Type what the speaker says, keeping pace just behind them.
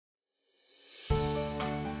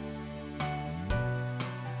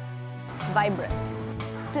Vibrant.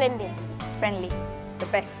 Splendid. Friendly. The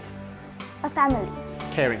best. A family.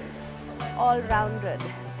 Caring. All-rounded.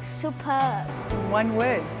 Superb. One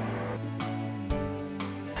word.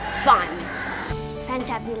 Fun.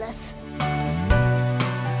 Fantabulous.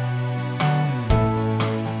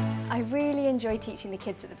 I really enjoy teaching the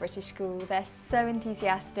kids at the British School. They're so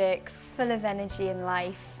enthusiastic, full of energy and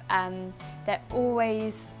life. They're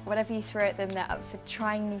always, whatever you throw at them, they're up for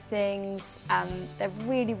trying new things. They're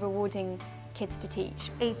really rewarding kids to teach.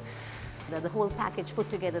 It's the whole package put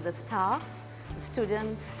together, the staff, the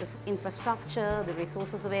students, the infrastructure, the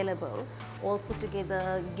resources available, all put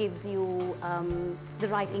together gives you the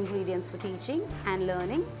right ingredients for teaching and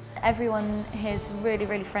learning. Everyone here is really,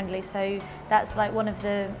 really friendly, so that's like one of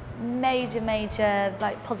the major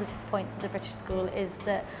like positive points of the British School is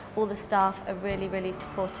that all the staff are really, really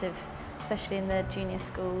supportive, especially in the junior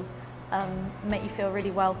school, make you feel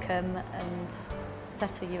really welcome and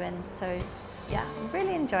settle you in. So yeah, I'm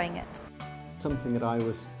really enjoying it. Something that I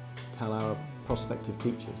always tell our prospective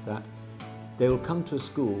teachers, that they will come to a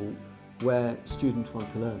school where students want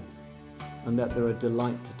to learn and that they're a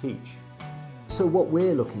delight to teach. So what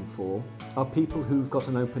we're looking for are people who've got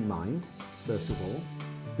an open mind, first of all,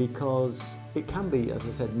 because it can be, as I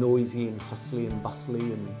said, noisy and hustly and bustly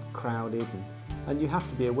and crowded, and you have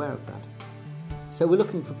to be aware of that. So we're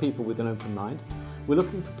looking for people with an open mind. We're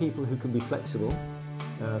looking for people who can be flexible.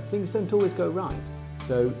 Things don't always go right,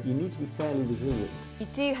 so you need to be fairly resilient. You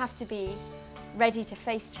do have to be ready to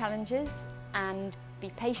face challenges and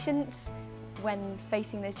be patient when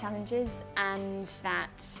facing those challenges, and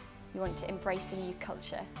that you want to embrace a new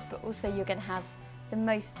culture, but also you're going to have the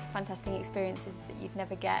most fantastic experiences that you'd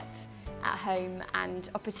never get at home and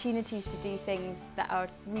opportunities to do things that are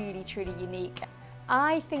really, truly unique.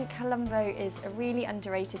 I think Colombo is a really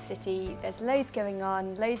underrated city. There's loads going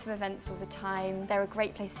on, loads of events all the time. There are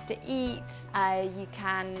great places to eat. You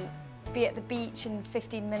can be at the beach in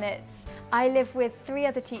 15 minutes. I live with 3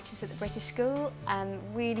 other teachers at the British School,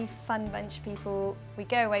 really fun bunch of people. We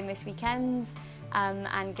go away most weekends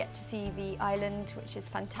and get to see the island, which is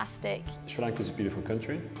fantastic. Sri Lanka is a beautiful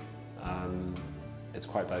country. It's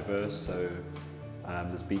quite diverse, so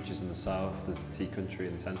there's beaches in the south, there's the tea country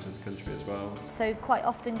in the centre of the country as well. So quite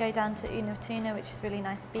often go down to Unatuna, which is a really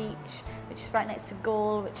nice beach, which is right next to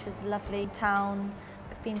Gaul, which is a lovely town.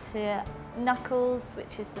 I've been to Knuckles,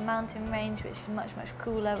 which is the mountain range, which is much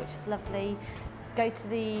cooler, which is lovely. Go to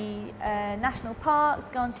the national parks,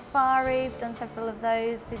 go on safari, we've done several of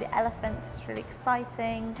those, see the elephants, it's really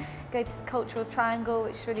exciting. Go to the cultural triangle,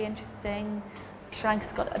 which is really interesting. Sri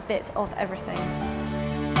Lanka's got a bit of everything.